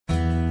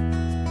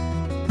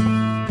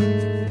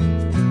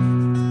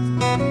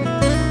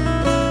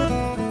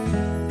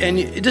And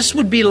this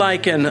would be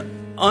like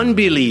an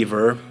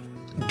unbeliever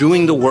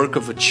doing the work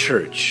of a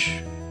church.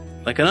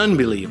 Like an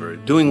unbeliever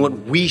doing what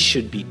we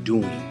should be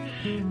doing.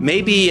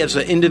 Maybe as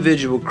an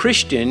individual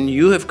Christian,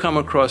 you have come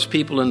across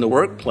people in the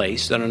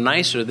workplace that are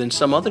nicer than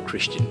some other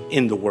Christian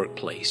in the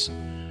workplace.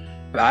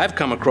 I've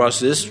come across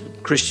this,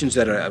 Christians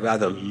that are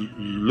either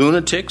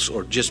lunatics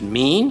or just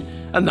mean,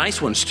 and nice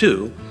ones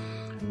too.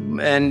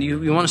 And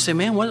you want to say,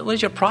 man, what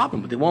is your problem?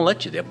 But they won't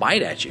let you. They'll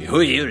bite at you. Who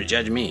are you to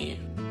judge me?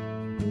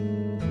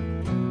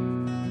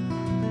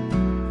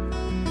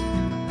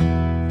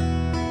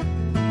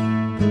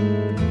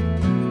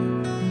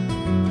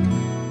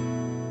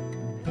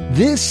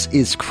 This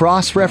is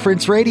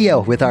Cross-Reference Radio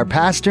with our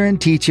pastor and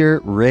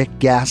teacher, Rick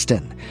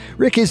Gaston.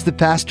 Rick is the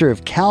pastor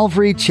of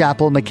Calvary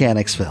Chapel,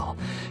 Mechanicsville.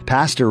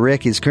 Pastor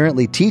Rick is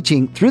currently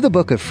teaching through the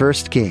book of 1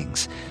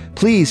 Kings.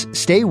 Please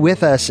stay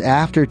with us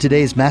after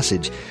today's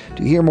message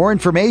to hear more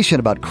information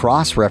about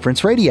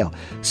Cross-Reference Radio,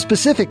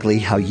 specifically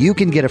how you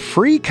can get a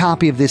free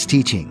copy of this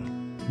teaching.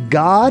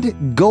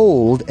 God,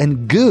 Gold,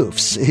 and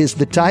Goofs is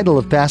the title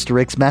of Pastor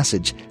Rick's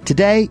message.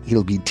 Today,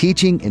 he'll be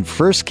teaching in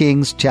 1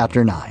 Kings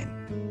chapter 9.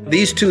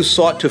 These two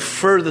sought to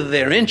further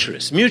their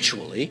interests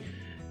mutually,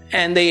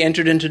 and they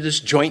entered into this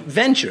joint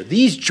venture,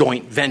 these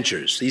joint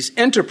ventures, these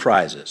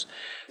enterprises.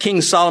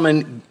 King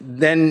Solomon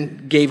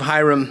then gave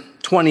Hiram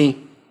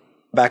 20,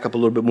 back up a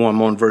little bit more,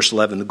 I'm on verse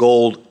 11, the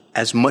gold,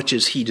 as much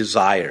as he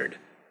desired.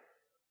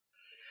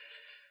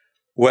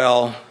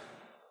 Well,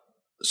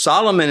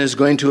 Solomon is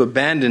going to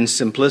abandon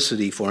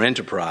simplicity for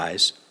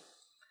enterprise.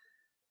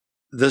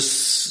 The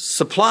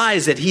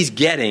supplies that he's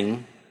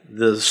getting,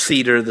 the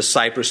cedar, the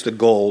cypress, the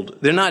gold,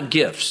 they're not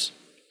gifts.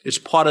 It's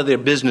part of their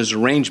business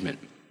arrangement.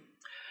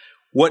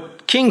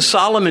 What King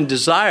Solomon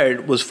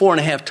desired was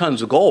 4.5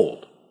 tons of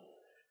gold.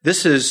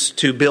 This is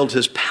to build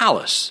his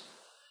palace.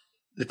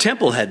 The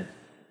temple had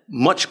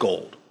much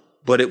gold,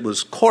 but it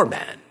was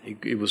korban.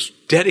 It was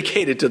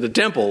dedicated to the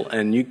temple,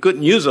 and you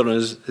couldn't use it on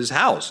his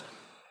house.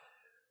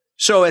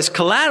 So as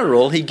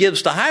collateral, he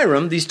gives to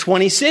Hiram these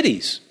 20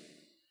 cities.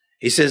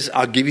 He says,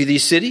 I'll give you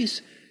these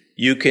cities.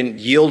 You can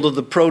yield of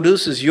the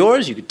produce is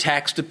yours. You can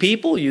tax the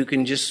people. You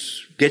can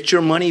just get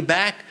your money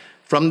back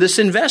from this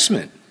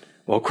investment.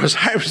 Well, of course,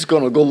 Hiram's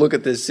going to go look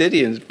at this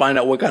city and find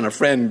out what kind of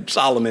friend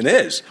Solomon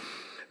is.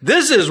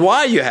 This is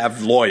why you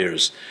have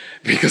lawyers,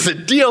 because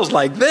it deals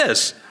like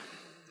this.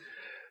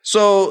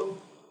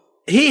 So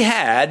he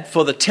had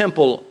for the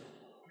temple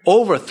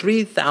over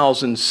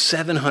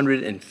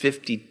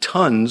 3,750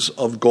 tons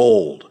of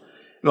gold.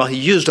 Well, he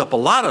used up a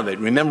lot of it.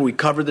 Remember, we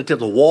covered the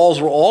temple. The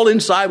walls were all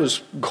inside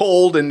was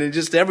gold and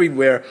just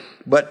everywhere.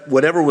 But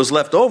whatever was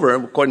left over,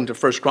 according to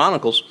 1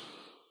 Chronicles,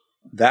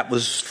 that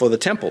was for the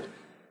temple.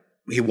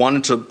 He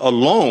wanted a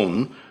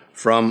loan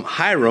from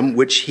Hiram,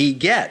 which he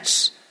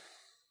gets.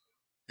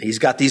 He's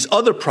got these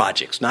other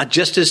projects, not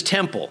just his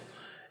temple,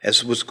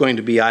 as was going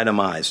to be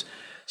itemized.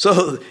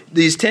 So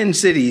these 10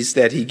 cities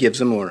that he gives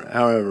him, or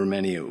however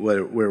many,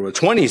 where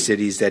 20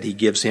 cities that he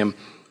gives him,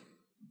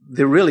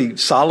 they're really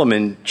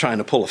Solomon trying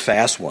to pull a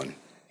fast one.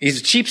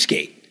 He's a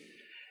cheapskate.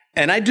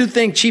 And I do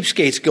think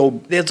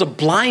cheapskates there's a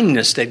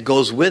blindness that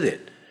goes with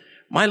it.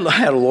 I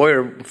had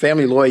a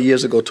family lawyer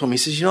years ago told me, he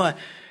says, you know,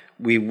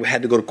 we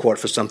had to go to court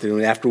for something,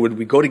 and afterward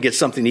we go to get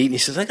something to eat, and he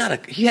says,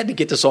 he had to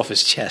get this off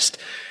his chest.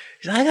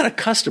 He said, I got a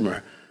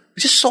customer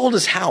who just sold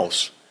his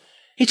house.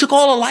 He took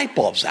all the light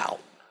bulbs out.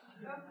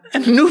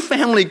 And the new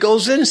family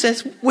goes in and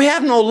says, we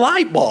have no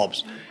light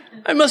bulbs.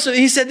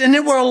 He said, and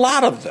there were a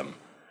lot of them.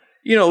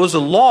 You know, it was a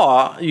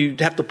law,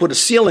 you'd have to put a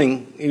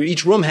ceiling,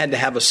 each room had to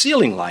have a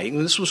ceiling light,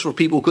 and this was for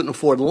people who couldn't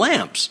afford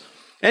lamps.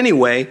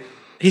 Anyway,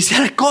 he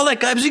said, I called that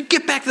guy, I said,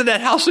 get back to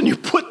that house and you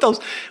put those.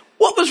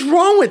 What was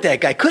wrong with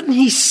that guy? Couldn't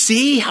he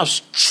see how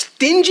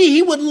stingy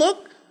he would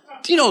look?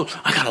 You know,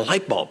 I got a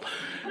light bulb.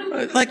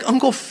 Like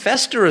Uncle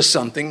Fester or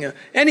something.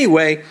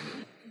 Anyway,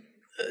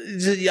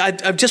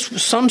 I've just,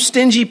 some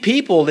stingy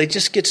people, they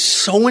just get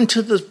so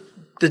into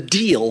the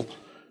deal,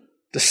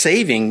 the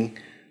saving,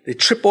 they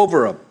trip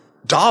over a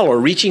dollar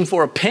reaching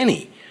for a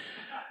penny.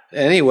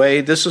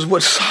 Anyway, this is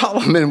what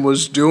Solomon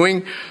was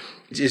doing.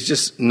 It's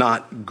just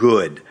not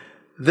good.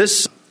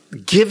 This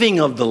giving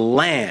of the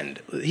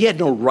land, he had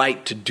no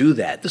right to do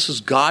that. This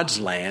is God's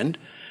land.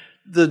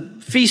 The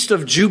Feast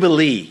of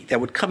Jubilee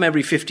that would come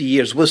every 50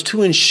 years was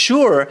to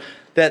ensure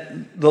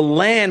that the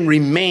land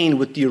remained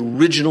with the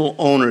original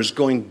owners,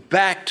 going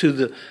back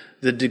to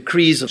the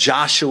decrees of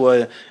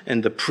Joshua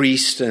and the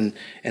priests and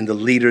the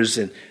leaders.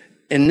 And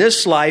in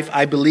this life,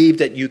 I believe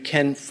that you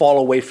can fall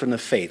away from the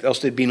faith, else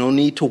there'd be no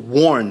need to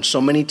warn so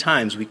many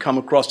times. We come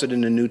across it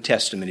in the New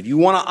Testament. If you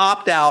want to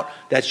opt out,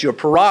 that's your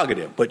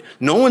prerogative. But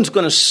no one's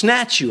going to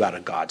snatch you out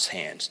of God's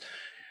hands.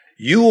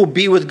 You will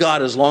be with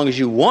God as long as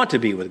you want to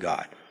be with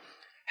God.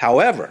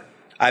 However,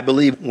 I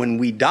believe when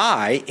we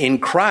die in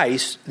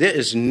Christ, there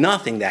is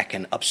nothing that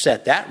can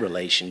upset that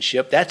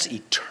relationship. That's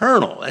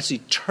eternal. That's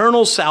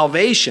eternal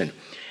salvation.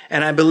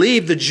 And I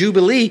believe the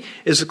Jubilee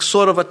is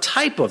sort of a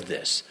type of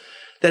this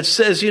that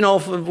says, you know,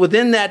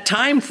 within that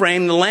time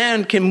frame, the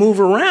land can move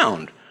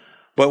around.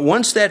 But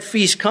once that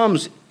feast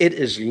comes, it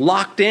is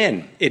locked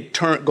in. It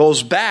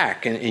goes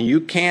back, and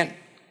you can't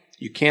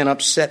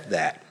upset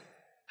that.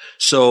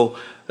 So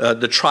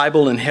the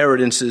tribal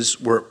inheritances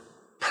were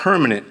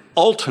permanent,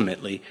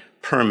 ultimately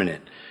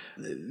permanent.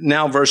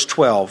 Now, verse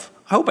 12.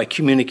 I hope I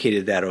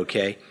communicated that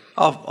okay.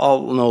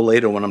 I'll know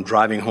later when I'm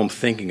driving home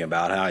thinking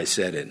about how I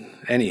said it.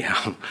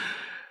 Anyhow,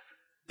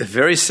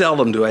 very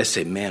seldom do I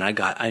say, man,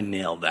 I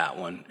nailed that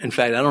one. In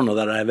fact, I don't know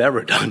that I've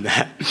ever done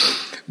that.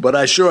 But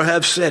I sure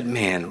have said,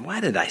 man, why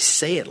did I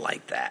say it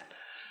like that?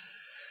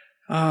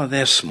 Oh,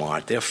 they're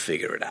smart. They'll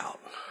figure it out.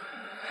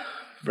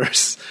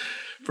 Verse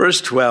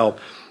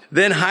 12.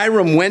 Then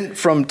Hiram went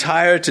from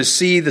Tyre to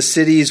see the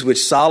cities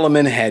which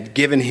Solomon had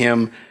given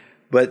him,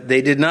 but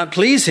they did not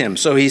please him.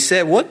 So he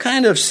said, what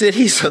kind of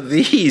cities are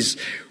these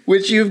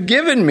which you've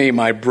given me,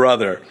 my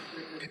brother?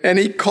 And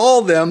he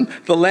called them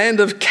the land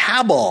of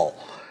Cabal,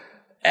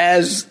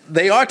 as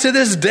they are to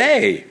this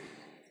day.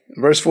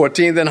 Verse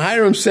 14, then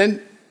Hiram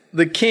sent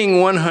the king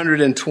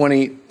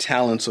 120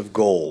 talents of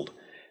gold.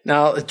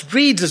 Now, it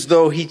reads as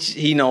though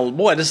he knows,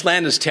 boy, this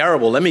land is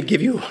terrible. Let me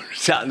give you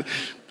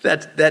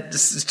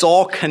it's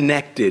all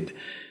connected.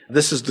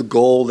 This is the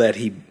gold that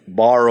he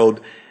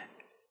borrowed.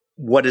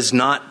 What is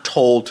not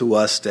told to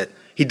us that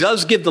he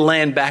does give the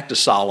land back to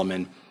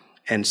Solomon,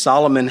 and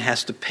Solomon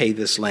has to pay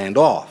this land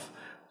off.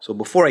 So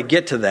before I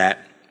get to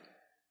that,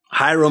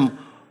 Hiram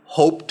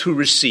hoped to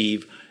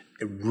receive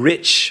a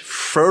rich,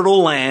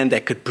 fertile land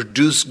that could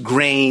produce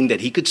grain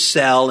that he could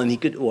sell and he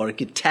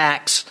could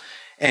tax,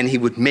 and he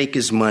would make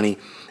his money.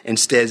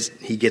 Instead,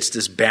 he gets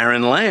this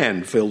barren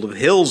land filled with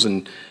hills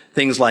and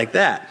things like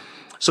that.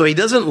 So he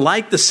doesn't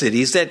like the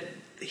cities. That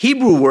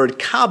Hebrew word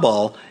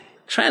Cabal,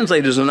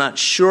 translators are not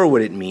sure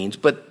what it means,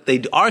 but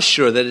they are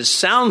sure that it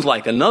sounds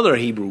like another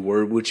Hebrew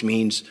word, which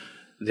means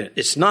that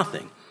it's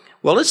nothing.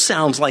 Well, it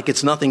sounds like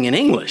it's nothing in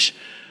English.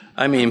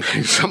 I mean,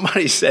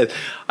 somebody said,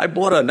 I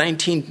bought a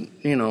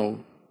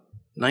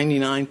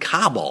 1999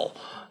 Cabal.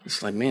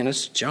 It's like, man,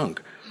 it's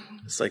junk.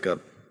 It's like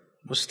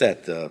what's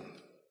that? The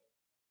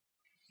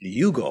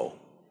Yugo.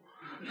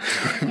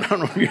 I don't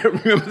know if you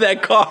remember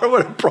that car,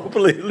 what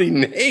appropriately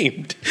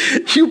named.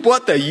 You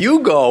bought the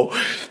Yugo.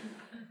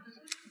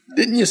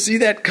 Didn't you see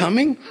that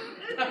coming?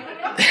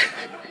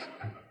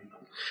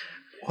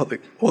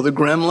 Or the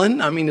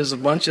Gremlin. I mean, there's a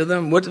bunch of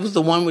them. What was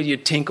the one where you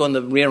tink on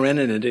the rear end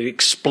and it'd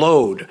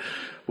explode?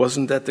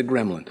 Wasn't that the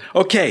Gremlin?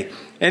 Okay,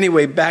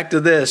 anyway, back to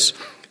this.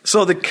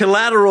 So the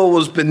collateral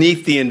was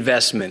beneath the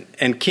investment,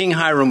 and King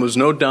Hiram was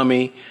no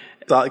dummy.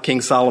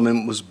 King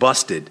Solomon was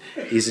busted.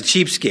 He's a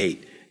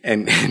cheapskate,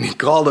 and he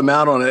called him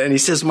out on it, and he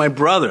says, my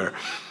brother,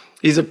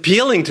 he's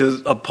appealing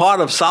to a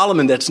part of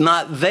Solomon that's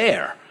not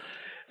there.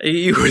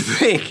 You would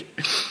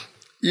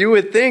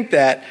think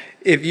that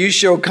if you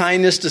show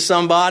kindness to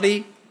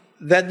somebody,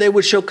 that they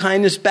would show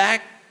kindness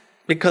back,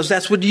 because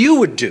that's what you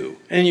would do.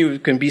 And you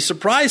can be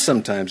surprised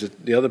sometimes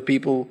that the other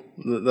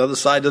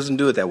side doesn't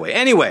do it that way.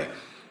 Anyway,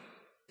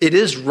 it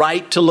is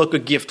right to look a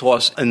gift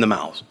horse in the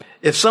mouth.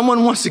 If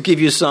someone wants to give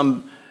you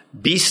some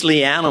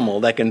beastly animal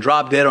that can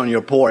drop dead on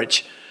your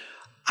porch,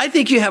 I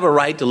think you have a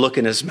right to look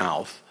in his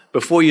mouth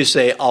before you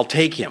say, I'll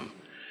take him.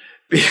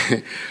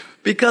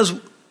 Because,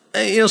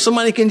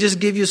 somebody can just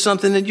give you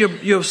something that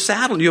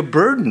you're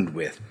burdened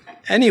with.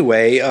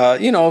 Anyway,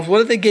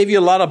 what if they gave you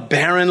a lot of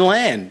barren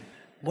land?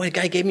 Boy, a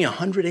guy gave me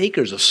 100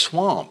 acres of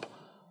swamp,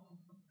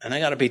 and I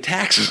got to pay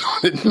taxes on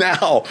it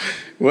now.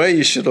 Well,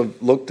 you should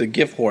have looked a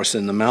gift horse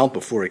in the mouth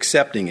before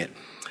accepting it.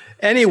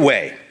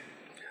 Anyway,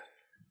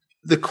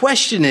 the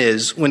question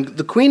is, when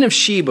the Queen of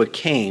Sheba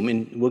came,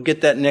 and we'll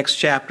get that next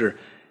chapter,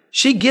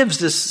 she gives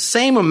this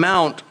same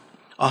amount,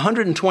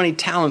 120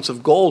 talents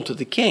of gold to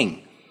the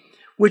king,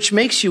 which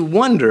makes you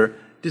wonder,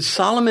 did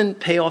Solomon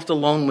pay off the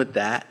loan with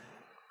that?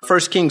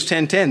 1 Kings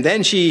 10:10.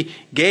 Then she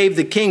gave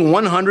the king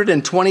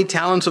 120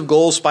 talents of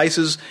gold,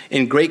 spices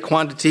in great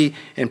quantity,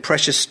 and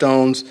precious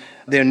stones.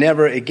 There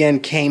never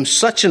again came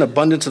such an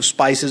abundance of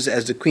spices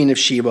as the Queen of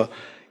Sheba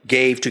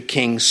gave to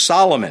King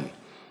Solomon.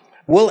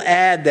 We'll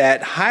add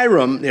that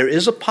there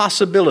is a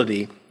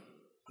possibility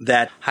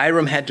that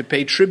Hiram had to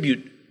pay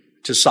tribute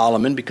to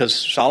Solomon, because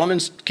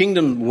Solomon's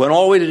kingdom went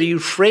all the way to the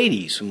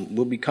Euphrates, and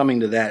we'll be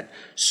coming to that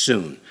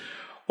soon.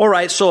 All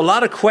right, so a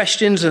lot of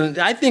questions, and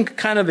I think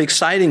kind of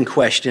exciting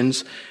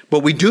questions,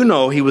 but we do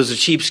know he was a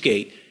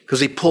cheapskate because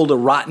he pulled a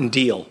rotten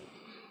deal.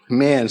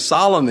 Man,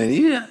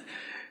 Solomon,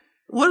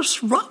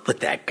 what's wrong with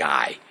that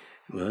guy?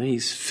 Well,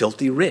 he's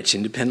filthy rich,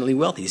 independently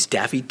wealthy. He's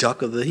Daffy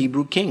Duck of the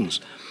Hebrew kings.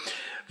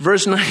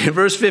 Verse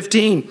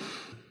 15,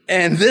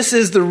 and this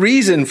is the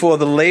reason for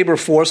the labor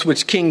force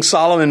which King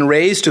Solomon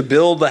raised to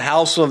build the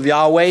house of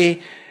Yahweh,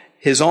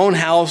 his own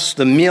house,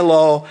 the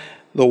Millo,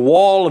 the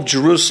wall of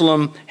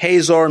Jerusalem,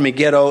 Hazor,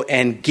 Megiddo,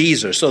 and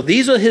Gezer. So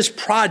these are his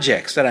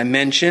projects that I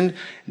mentioned.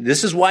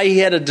 This is why he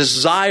had a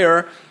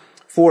desire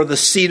for the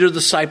cedar,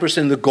 the cypress,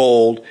 and the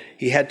gold.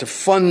 He had to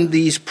fund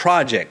these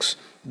projects.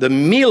 The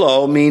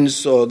Millo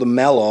means, or the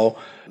mellow,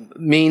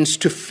 means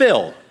to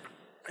fill.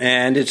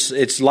 And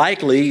it's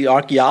likely,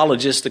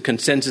 archaeologists, the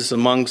consensus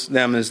amongst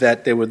them is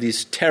that there were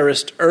these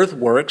terraced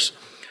earthworks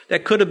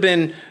that could have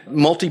been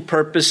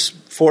multi-purpose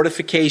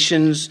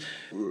fortifications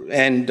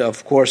and,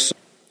 of course,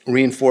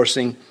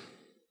 reinforcing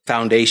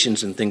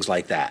foundations and things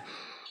like that.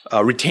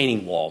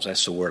 Retaining walls,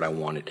 that's the word I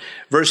wanted.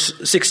 Verse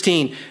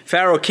 16,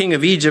 Pharaoh, king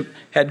of Egypt,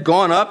 had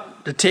gone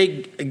up to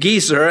take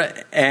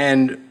Gezer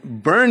and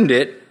burned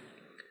it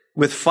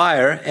with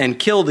fire and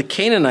killed the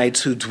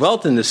Canaanites who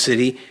dwelt in the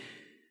city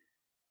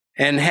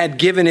and had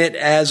given it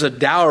as a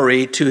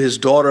dowry to his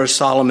daughter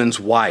Solomon's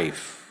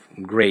wife.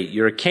 Great.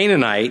 You're a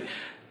Canaanite.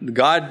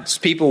 God's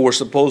people were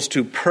supposed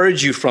to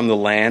purge you from the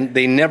land.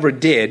 They never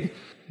did.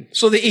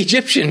 So the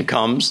Egyptian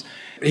comes,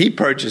 he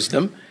purges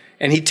them,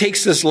 and he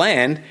takes this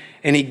land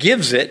and he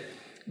gives it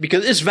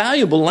because it's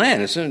valuable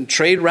land. It's in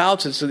trade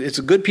routes. It's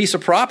a good piece of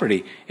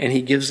property. And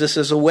he gives this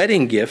as a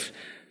wedding gift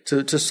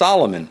to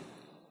Solomon.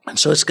 And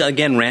so it's,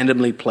 again,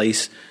 randomly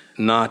placed.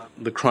 Not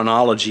the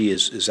chronology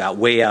is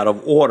way out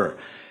of order.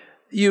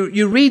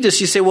 You read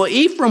this, you say, well,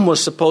 Ephraim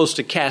was supposed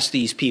to cast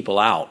these people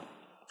out.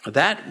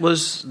 That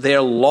was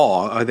their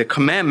law, or the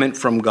commandment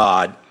from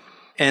God.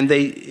 And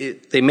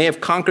they may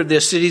have conquered their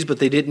cities, but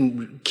they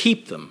didn't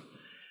keep them.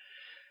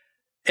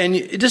 And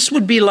this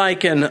would be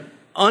like an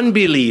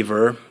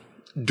unbeliever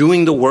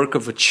doing the work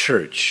of a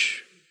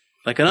church.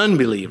 Like an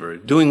unbeliever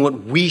doing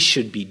what we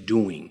should be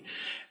doing.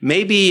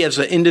 Maybe as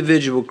an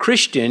individual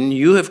Christian,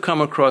 you have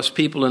come across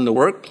people in the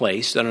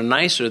workplace that are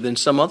nicer than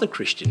some other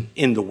Christian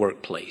in the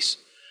workplace.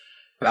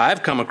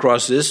 I've come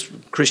across this,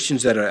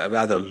 Christians that are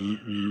either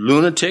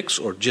lunatics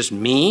or just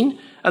mean,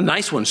 and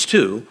nice ones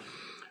too.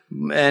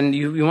 And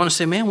you want to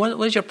say, man, what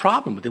is your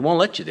problem? But they won't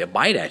let you. They'll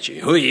bite at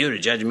you. Who are you to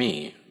judge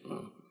me?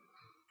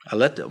 I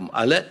let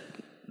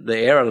the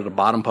air out of the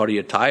bottom part of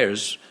your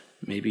tires.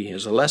 Maybe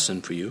here's a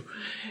lesson for you.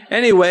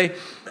 Anyway,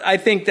 I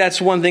think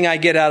that's one thing I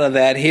get out of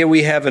that. Here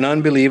we have an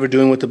unbeliever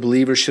doing what the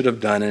believer should have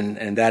done,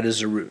 and that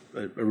is a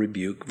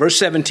rebuke. Verse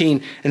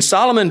 17, and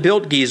Solomon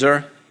built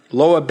Gezer,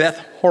 Lower Beth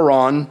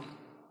Horon,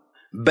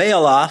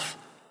 Baalath,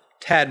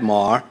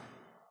 Tadmar,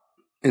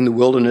 in the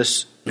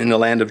wilderness, in the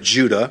land of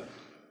Judah.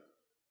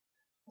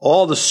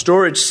 All the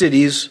storage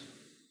cities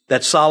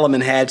that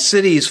Solomon had,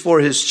 cities for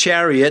his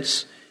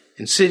chariots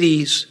and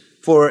cities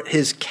for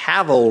his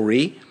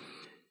cavalry,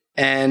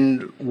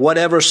 and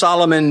whatever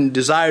Solomon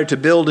desired to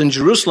build in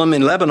Jerusalem,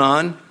 in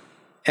Lebanon,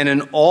 and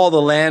in all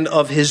the land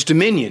of his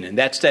dominion. And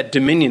that's that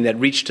dominion that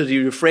reached to the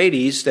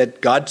Euphrates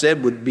that God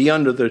said would be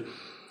under the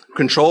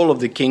control of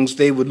the kings.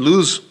 They would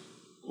lose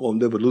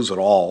it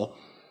all.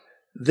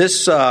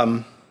 This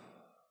Tadmar,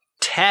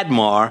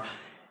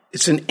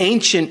 it's an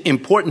ancient,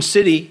 important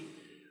city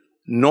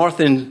north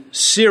in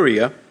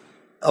Syria,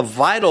 a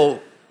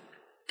vital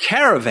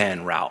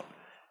caravan route.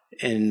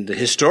 And the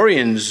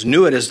historians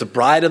knew it as the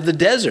bride of the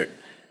desert.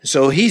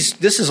 So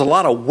this is a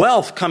lot of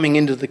wealth coming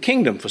into the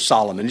kingdom for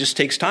Solomon. It just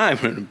takes time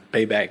to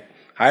pay back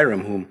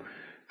Hiram, whom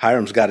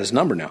Hiram's got his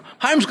number now.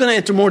 Hiram's going to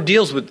enter more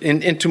deals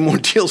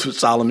with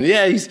Solomon.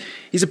 Yeah,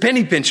 he's a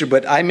penny pincher,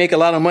 but I make a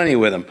lot of money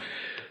with him.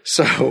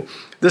 So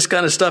this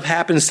kind of stuff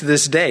happens to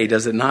this day,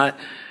 does it not?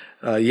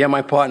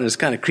 My partner is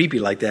kind of creepy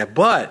like that,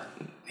 but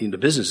the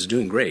business is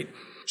doing great.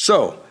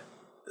 So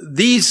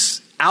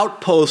these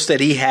outposts that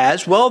he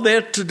has, well,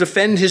 they're to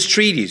defend his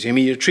treaties. I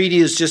mean, your treaty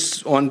is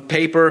just on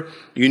paper.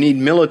 You need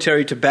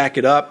military to back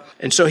it up.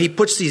 And so he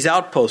puts these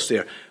outposts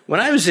there. When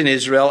I was in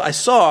Israel, I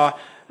saw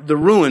the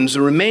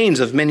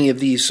remains of many of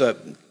these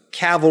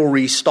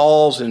cavalry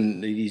stalls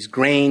and these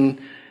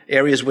grain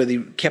areas where they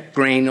kept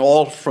grain,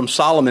 all from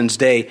Solomon's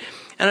day.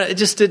 And it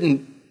just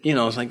didn't,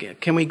 it's like,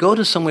 can we go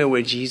to somewhere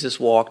where Jesus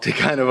walked?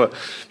 Kind of a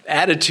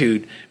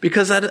attitude.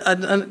 Because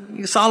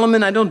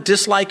Solomon, I don't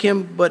dislike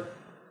him, but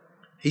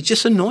he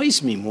just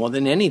annoys me more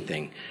than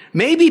anything.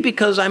 Maybe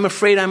because I'm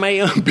afraid I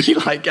might be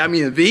like,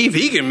 if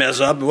he can mess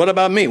up, what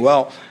about me?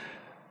 Well,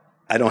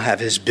 I don't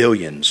have his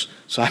billions,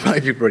 so I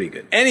might be pretty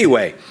good.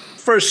 Anyway,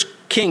 1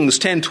 Kings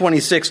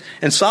 10:26,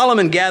 and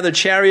Solomon gathered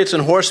chariots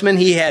and horsemen.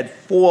 He had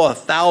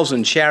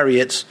 4,000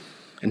 chariots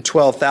and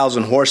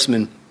 12,000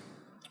 horsemen,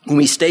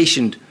 whom he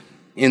stationed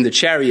in the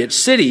chariot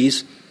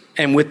cities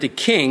and with the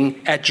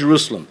king at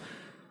Jerusalem.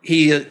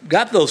 He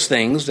got those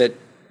things and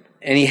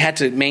he had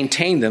to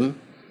maintain them,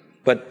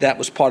 but that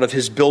was part of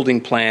his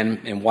building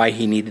plan and why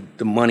he needed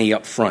the money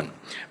up front.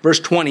 Verse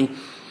 20,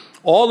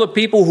 all the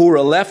people who were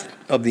left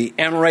of the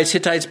Amorites,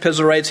 Hittites,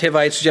 Perizzites,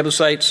 Hivites,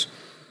 Jebusites,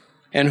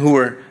 and who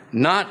were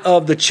not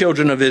of the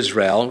children of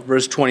Israel,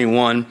 verse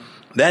 21,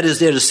 that is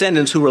their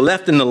descendants who were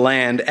left in the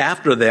land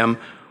after them,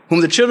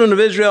 whom the children of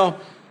Israel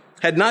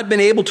had not been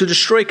able to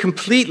destroy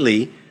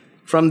completely,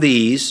 from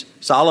these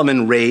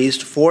Solomon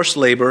raised forced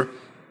labor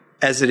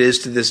as it is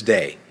to this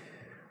day.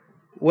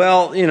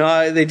 Well,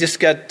 they just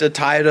got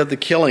tired of the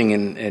killing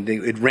and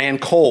it ran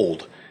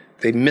cold.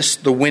 They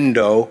missed the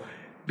window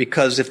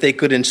because if they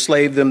could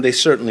enslave them, they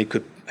certainly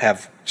could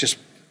have just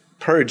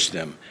purged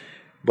them.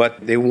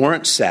 But they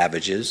weren't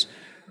savages,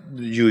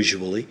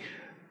 usually.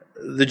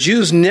 The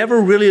Jews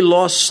never really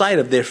lost sight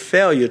of their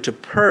failure to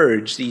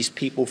purge these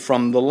people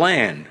from the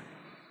land.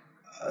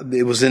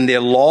 It was in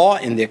their law,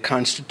 in their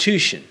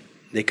constitution.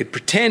 They could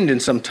pretend,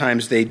 and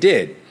sometimes they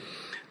did.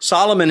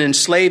 Solomon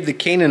enslaved the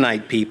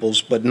Canaanite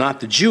peoples, but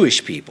not the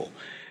Jewish people.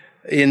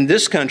 In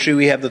this country,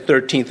 we have the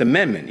 13th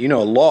Amendment. You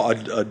know,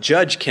 a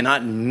judge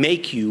cannot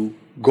make you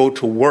go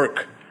to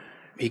work.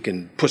 He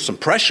can put some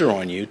pressure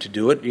on you to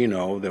do it. You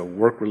know, there are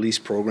work release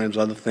programs,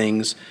 other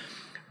things.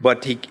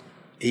 But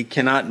he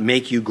cannot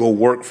make you go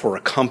work for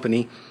a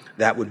company.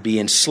 That would be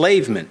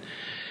enslavement.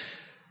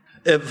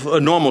 If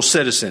a normal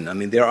citizen, I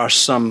mean, there are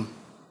some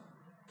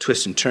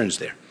twists and turns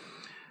there.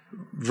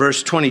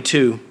 Verse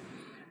 22,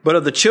 but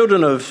of the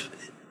children of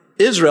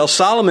Israel,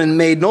 Solomon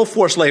made no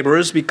forced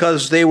laborers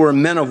because they were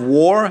men of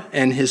war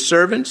and his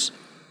servants,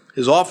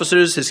 his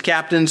officers, his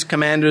captains,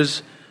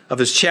 commanders of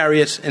his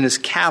chariots, and his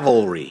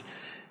cavalry.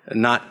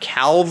 Not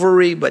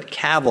cavalry, but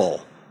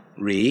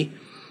cavalry,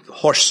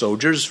 horse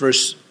soldiers.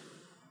 Verse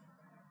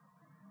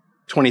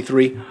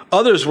 23.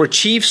 Others were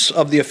chiefs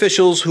of the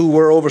officials who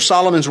were over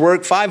Solomon's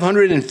work,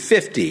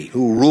 550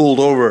 who ruled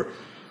over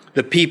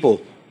the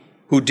people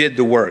who did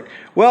the work.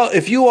 Well,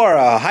 if you are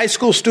a high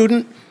school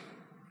student,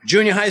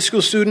 junior high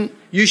school student,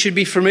 you should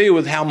be familiar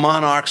with how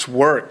monarchs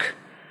work.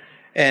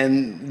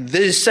 And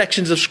these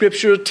sections of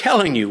Scripture are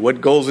telling you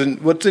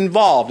what's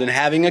involved in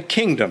having a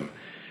kingdom.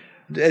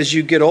 As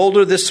you get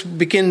older, this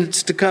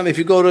begins to come. If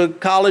you go to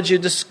college,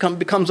 this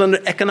becomes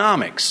under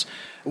economics.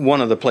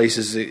 One of the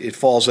places it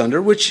falls under,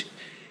 which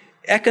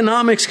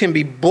economics can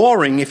be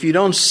boring if you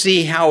don't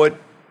see how it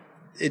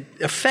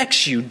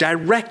affects you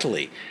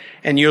directly.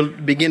 And you'll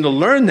begin to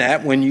learn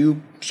that when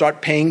you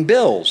start paying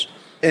bills.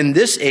 In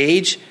this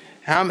age,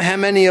 how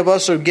many of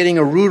us are getting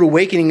a rude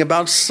awakening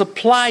about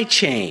supply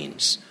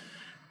chains?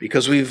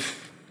 Because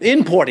we've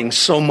importing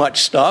so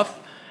much stuff.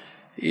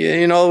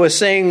 You know, we're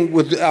saying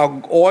with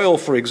our oil,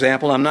 for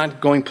example, I'm not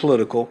going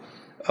political,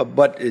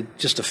 but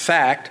it's just a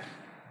fact.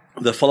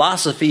 The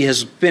philosophy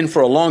has been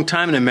for a long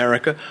time in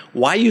America,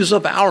 why use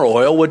up our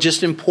oil? We'll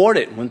just import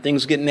it. When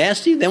things get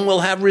nasty, then we'll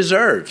have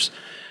reserves.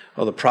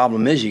 Well, the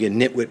problem is you get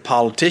nitwit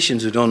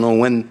politicians who don't know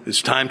when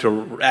it's time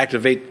to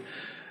activate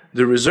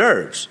the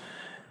reserves.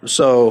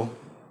 So,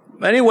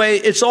 anyway,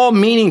 it's all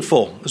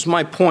meaningful, is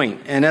my point.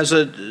 And as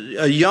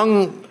a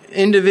young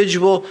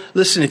individual,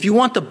 listen, if you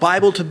want the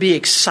Bible to be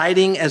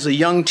exciting as a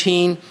young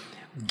teen,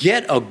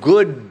 get a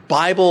good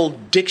Bible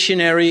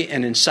dictionary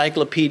and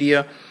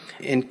encyclopedia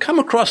and come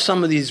across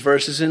some of these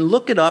verses and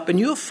look it up, and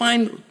you'll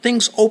find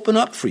things open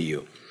up for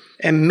you.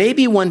 And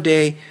maybe one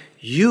day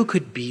you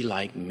could be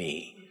like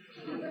me.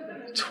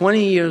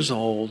 20 years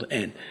old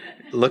and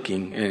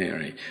looking.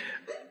 Anyway.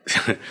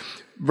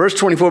 Verse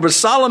 24, but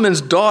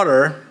Solomon's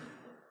daughter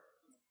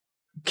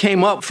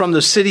came up from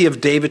the city of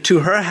David to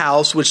her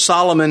house, which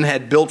Solomon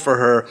had built for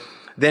her.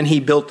 Then he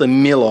built the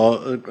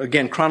Millo.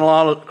 Again,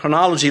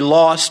 chronology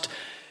lost.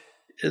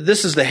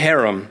 This is the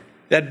harem.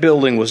 That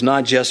building was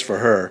not just for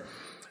her.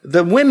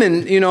 The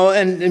women, you know,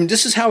 and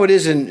this is how it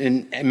is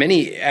in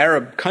many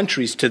Arab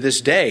countries to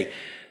this day.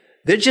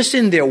 They're just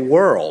in their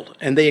world,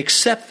 and they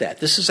accept that.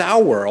 This is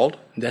our world.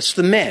 That's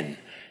the men.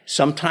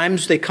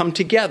 Sometimes they come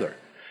together.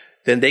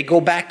 Then they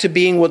go back to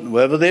being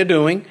whatever they're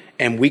doing,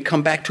 and we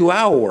come back to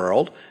our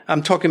world.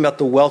 I'm talking about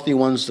the wealthy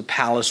ones, the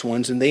palace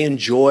ones, and they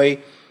enjoy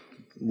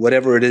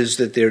whatever it is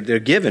that they're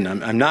given.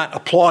 I'm not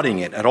applauding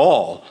it at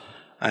all.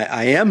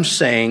 I am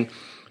saying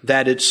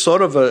that it's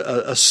sort of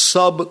a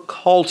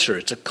subculture.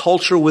 It's a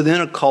culture within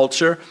a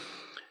culture.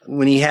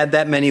 When he had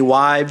that many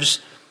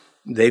wives,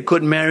 they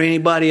couldn't marry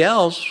anybody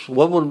else.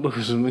 What would,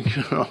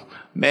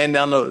 man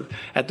down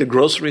at the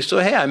grocery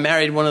store, hey, I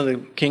married one of the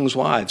king's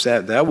wives.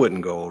 That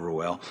wouldn't go over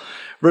well.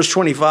 Verse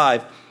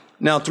 25,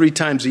 now 3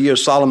 times a year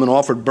Solomon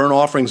offered burnt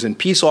offerings and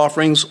peace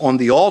offerings on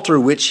the altar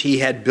which he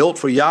had built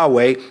for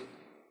Yahweh,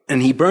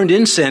 and he burned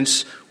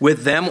incense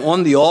with them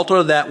on the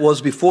altar that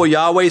was before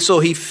Yahweh, so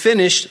he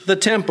finished the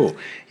temple.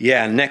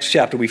 Yeah, next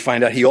chapter we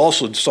find out he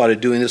also started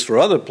doing this for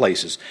other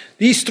places.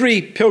 These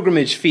 3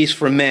 pilgrimage feasts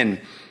for men,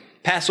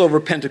 Passover,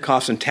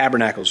 Pentecost, and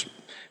Tabernacles.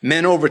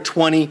 Men over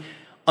 20,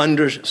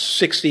 under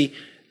 60,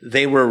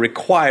 they were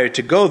required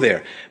to go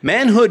there.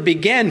 Manhood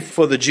began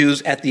for the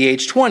Jews at the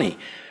age 20.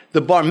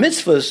 The bar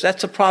mitzvahs,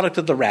 that's a product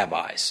of the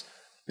rabbis.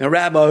 Now,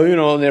 rabbi, you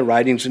know, their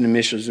writings in the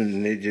Mishnahs,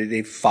 and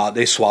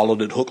they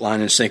swallowed it hook,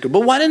 line, and sinker.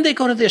 But why didn't they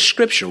go to their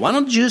scripture? Why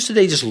don't the Jews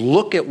today just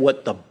look at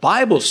what the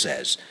Bible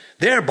says,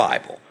 their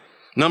Bible?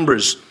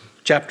 Numbers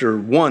chapter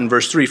 1,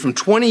 verse 3, from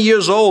 20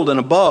 years old and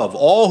above,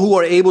 all who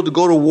are able to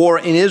go to war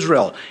in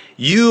Israel,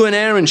 you and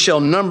Aaron shall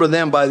number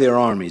them by their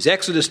armies.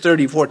 Exodus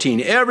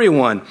 30:14,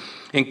 everyone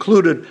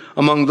included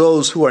among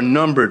those who are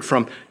numbered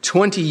from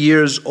 20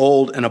 years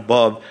old and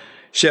above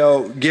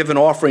shall give an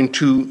offering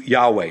to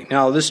Yahweh.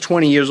 Now, this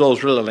 20 years old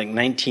is really like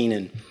 19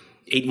 and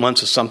 8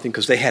 months or something,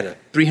 because they had a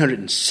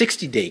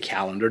 360-day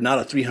calendar, not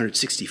a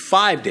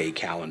 365-day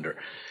calendar.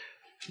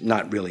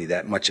 Not really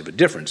that much of a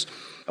difference.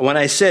 When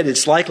I said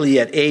it's likely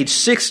at age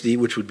 60,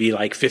 which would be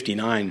like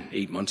 59,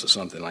 8 months or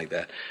something like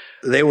that,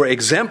 they were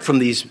exempt from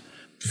these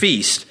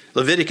feasts.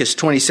 Leviticus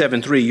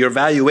 27:3, your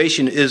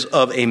valuation is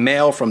of a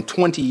male from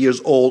 20 years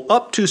old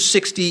up to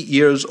 60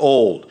 years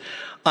old,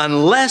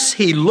 unless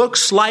he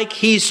looks like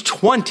he's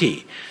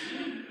 20.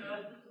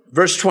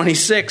 Verse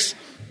 26,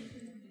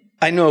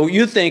 I know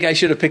you think I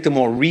should have picked a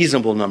more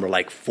reasonable number,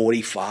 like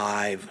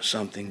 45 or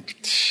something.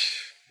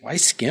 Why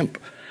skimp?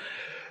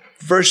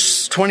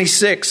 Verse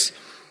 26,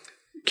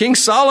 King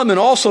Solomon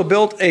also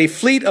built a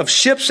fleet of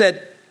ships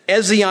at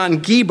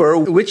Ezion-Geber,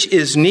 which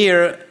is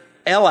near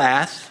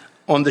Elath,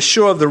 on the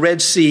shore of the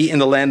Red Sea in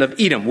the land of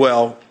Edom.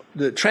 Well,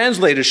 the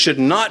translators should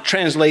not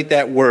translate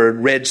that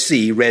word Red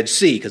Sea,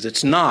 because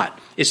it's not.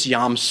 It's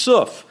Yam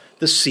Suf,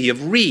 the Sea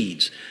of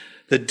Reeds.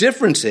 The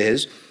difference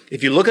is,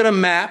 if you look at a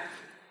map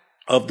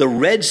of the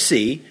Red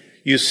Sea,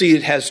 you see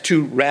it has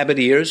two rabbit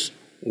ears.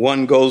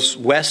 One goes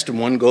west and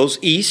one goes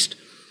east.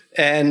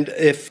 And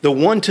if the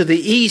one to the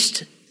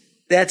east,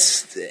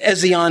 that's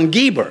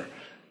Ezion-Geber,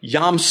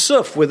 Yam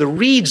Suf, where the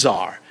reeds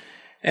are.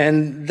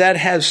 And that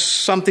has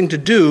something to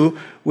do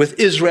with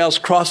Israel's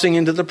crossing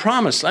into the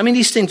promise. I mean,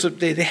 these things,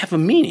 they have a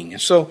meaning.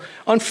 And so,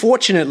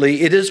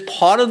 unfortunately, it is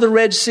part of the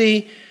Red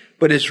Sea,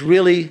 but it's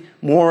really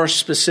more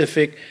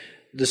specific,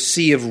 the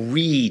Sea of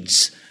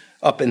Reeds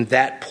up in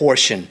that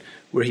portion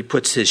where he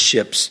puts his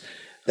ships.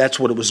 That's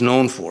what it was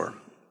known for.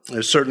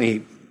 It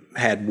certainly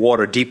had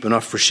water deep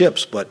enough for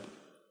ships, but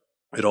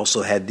it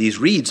also had these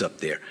reeds up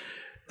there.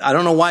 I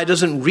don't know why it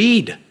doesn't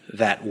read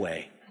that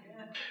way.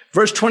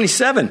 Verse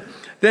 27,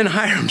 then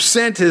Hiram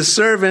sent his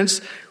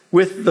servants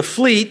with the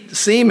fleet,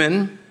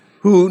 seamen,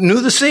 who knew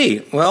the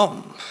sea.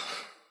 Well,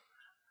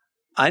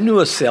 I knew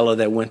a sailor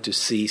that went to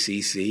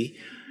CCC,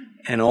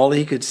 and all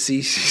he could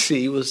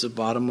see was the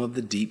bottom of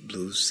the deep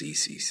blue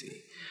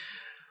CCC.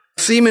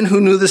 Seamen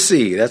who knew the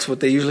sea, that's what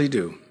they usually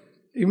do.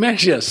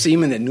 Imagine a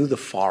seaman that knew the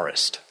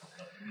forest.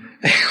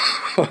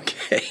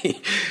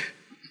 Okay.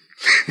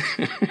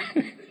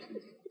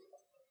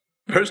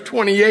 Verse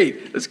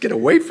 28, let's get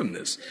away from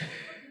this.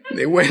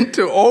 They went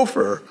to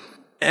Ophir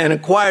and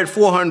acquired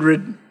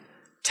 400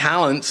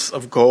 talents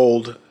of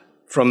gold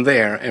from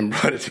there and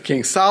brought it to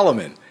King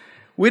Solomon.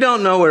 We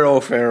don't know where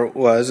Ophir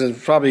was, and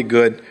it's probably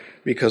good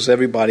because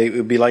everybody, it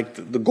would be like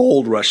the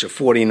gold rush of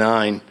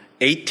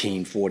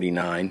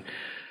 1849.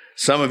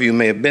 Some of you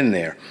may have been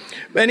there.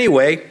 But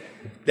anyway,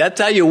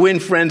 that's how you win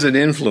friends and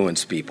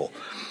influence people.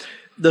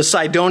 The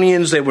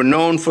Sidonians, they were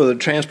known for the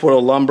transport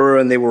of lumber,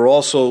 and they were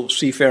also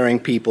seafaring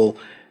people.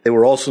 They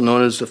were also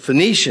known as the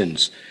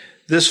Phoenicians.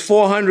 This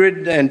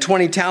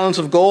 420 talents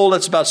of gold,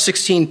 that's about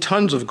 16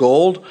 tons of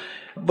gold.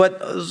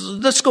 But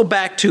let's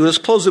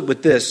close it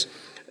with this.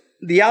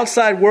 The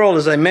outside world,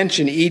 as I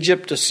mentioned,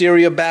 Egypt,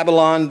 Assyria,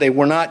 Babylon, they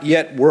were not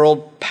yet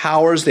world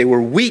powers. They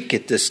were weak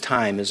at this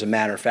time, as a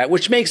matter of fact,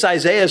 which makes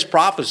Isaiah's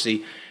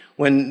prophecy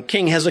when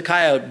King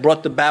Hezekiah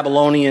brought the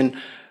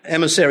Babylonian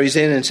emissaries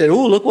in and said,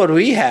 "Oh, look what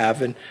we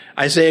have." And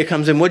Isaiah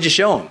comes in, "What'd you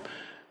show him?"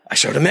 "I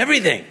showed him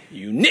everything,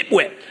 you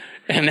nitwit.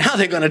 And now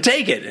they're going to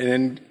take it." And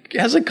then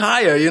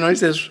Hezekiah, he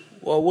says,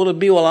 "Well, will it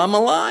be while I'm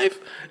alive?"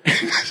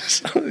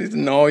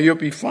 "No, you'll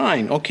be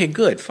fine." "Okay,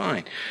 good,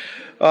 fine."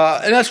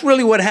 And that's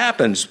really what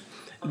happens.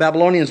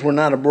 Babylonians were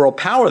not a world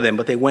power then,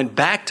 but they went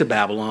back to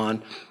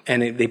Babylon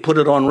and they put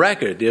it on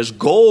record. There's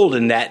gold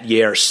in that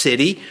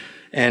city,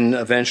 and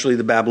eventually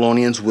the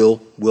Babylonians will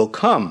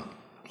come.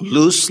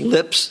 Loose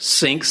lips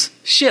sinks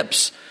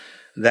ships.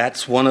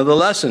 That's one of the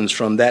lessons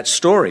from that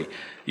story.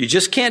 You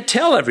just can't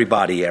tell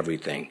everybody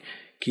everything.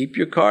 Keep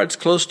your cards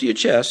close to your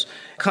chest.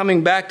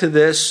 Coming back to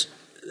this,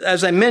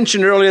 as I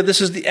mentioned earlier, this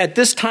is at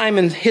this time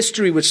in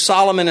history with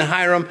Solomon and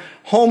Hiram.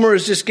 Homer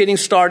is just getting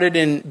started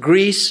in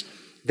Greece.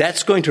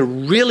 That's going to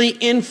really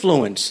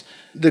influence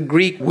the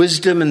Greek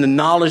wisdom and the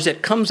knowledge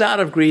that comes out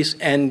of Greece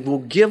and will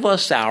give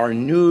us our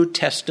New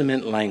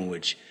Testament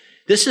language.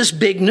 This is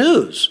big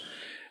news.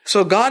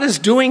 So God is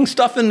doing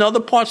stuff in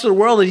other parts of the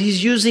world that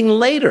he's using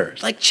later,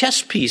 like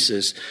chess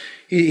pieces.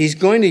 He's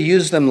going to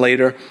use them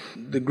later.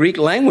 The Greek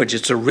language,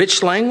 it's a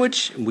rich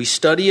language. We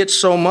study it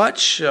so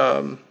much.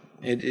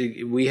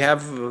 We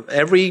have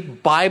every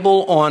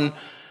Bible on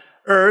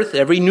earth,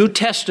 every New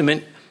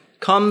Testament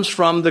comes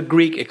from the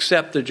Greek,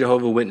 except the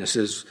Jehovah's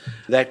Witnesses.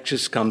 That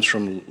just comes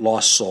from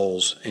lost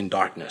souls in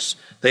darkness.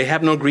 They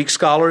have no Greek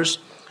scholars.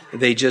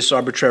 They just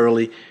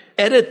arbitrarily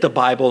edit the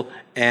Bible,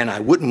 and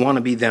I wouldn't want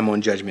to be them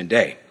on Judgment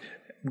Day.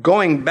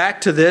 Going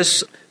back to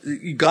this,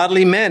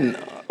 godly men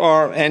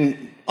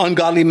and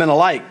ungodly men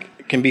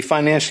alike can be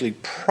financially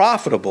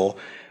profitable,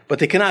 but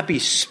they cannot be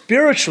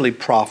spiritually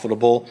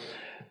profitable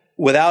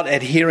without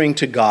adhering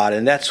to God.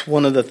 And that's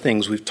one of the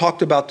things. We've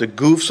talked about the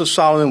Goofs of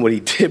Solomon, what he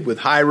did with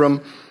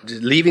Hiram,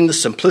 leaving the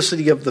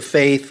simplicity of the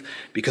faith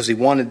because he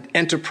wanted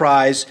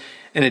enterprise,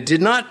 and it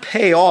did not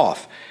pay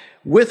off.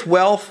 With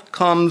wealth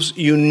comes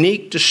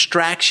unique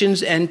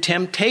distractions and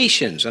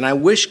temptations, and I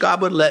wish God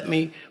would let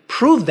me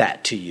prove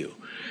that to you.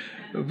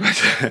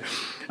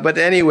 But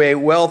anyway,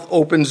 wealth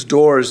opens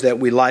doors that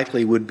we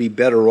likely would be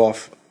better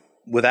off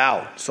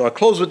without. So I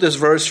close with this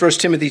verse, 1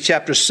 Timothy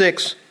chapter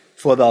 6,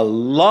 "For the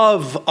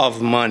love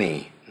of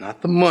money,"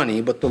 not the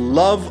money, but the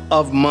love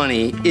of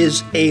money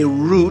is a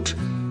root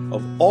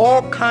of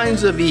all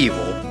kinds of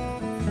evil,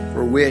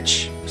 for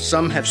which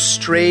some have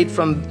strayed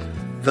from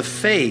the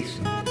faith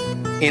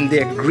in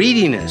their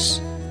greediness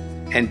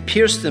and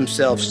pierced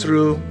themselves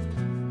through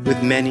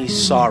with many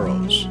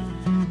sorrows.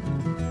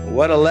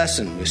 what a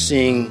lesson we're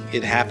seeing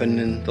it happen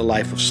in the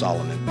life of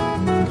Solomon.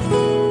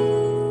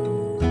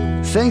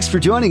 Thanks for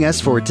joining us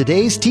for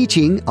today's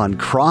teaching on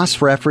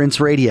Cross Reference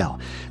Radio.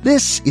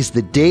 This is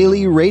the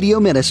daily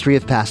radio ministry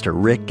of Pastor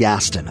Rick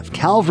Gaston of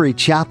Calvary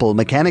Chapel,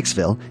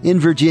 Mechanicsville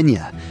in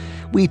Virginia.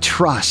 We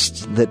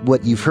trust that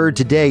what you've heard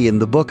today in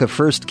the book of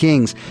 1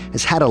 Kings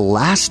has had a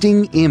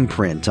lasting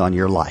imprint on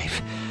your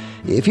life.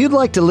 If you'd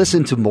like to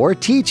listen to more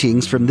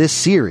teachings from this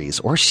series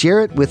or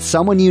share it with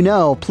someone you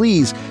know,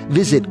 please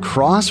visit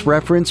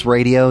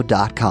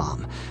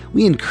crossreferenceradio.com.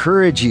 We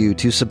encourage you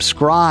to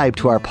subscribe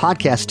to our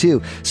podcast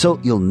too, so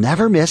you'll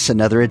never miss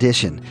another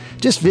edition.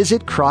 Just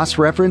visit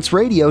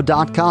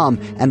crossreferenceradio.com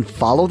and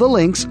follow the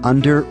links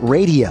under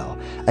radio.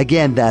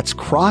 Again, that's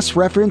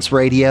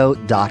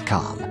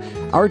crossreferenceradio.com.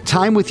 Our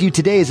time with you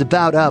today is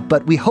about up,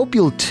 but we hope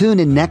you'll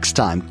tune in next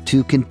time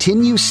to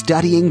continue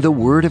studying the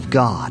Word of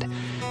God.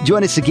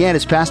 Join us again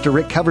as Pastor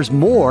Rick covers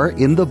more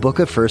in the book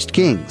of 1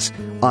 Kings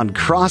on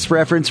Cross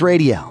Reference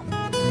Radio.